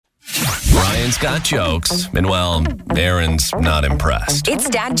Ryan's got jokes, and well, Aaron's not impressed. It's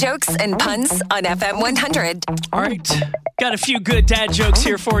Dad Jokes and Puns on FM 100. All right. Got a few good dad jokes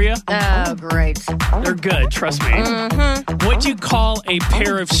here for you. Oh, great. They're good, trust me. Mm-hmm. What'd you call a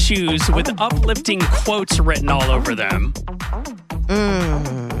pair of shoes with uplifting quotes written all over them?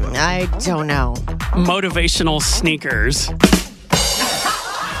 I don't know. Motivational sneakers.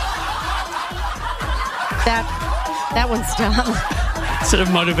 That one's dumb. Instead of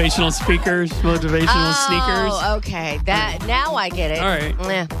motivational speakers, motivational sneakers. Oh, okay. Now I get it. All right.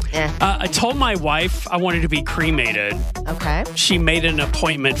 Yeah. I told my wife I wanted to be cremated. Okay. She made an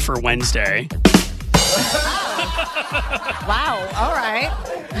appointment for Wednesday. Wow. All right.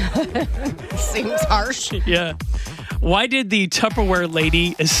 Seems harsh. Yeah. Why did the Tupperware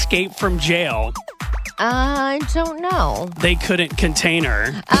lady escape from jail? I don't know. They couldn't contain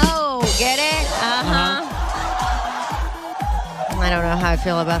her. Oh, get it? Uh-huh. I don't know how I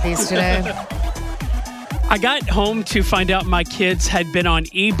feel about these today. I got home to find out my kids had been on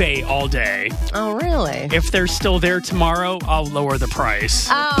eBay all day. Oh, really? If they're still there tomorrow, I'll lower the price.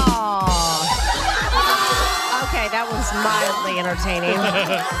 Oh. Okay, that was mildly entertaining.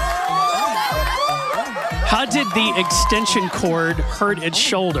 How did the extension cord hurt its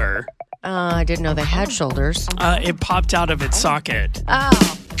shoulder? I didn't know they had shoulders. It popped out of its socket. Oh. All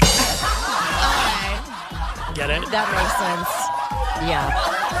right. Get it? That makes sense. Yeah,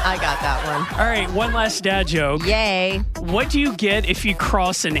 I got that one. All right, one last dad joke. Yay. What do you get if you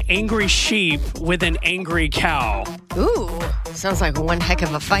cross an angry sheep with an angry cow? Ooh, sounds like one heck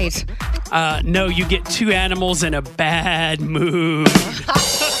of a fight. No, you get two animals in a bad mood.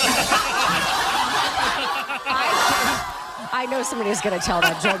 I know somebody's going to tell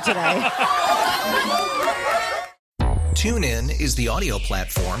that joke today. TuneIn is the audio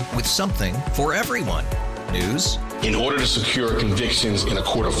platform with something for everyone. News. In order to secure convictions in a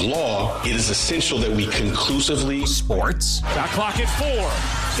court of law, it is essential that we conclusively. Sports. Shot clock at 4.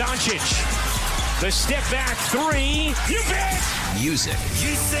 Doncic. The step back 3. You bet. Music.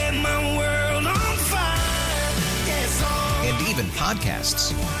 You set my world on fire. Yes, and even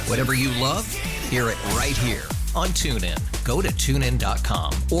podcasts. Whatever you love, hear it right here on TuneIn. Go to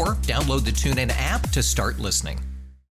TuneIn.com or download the TuneIn app to start listening.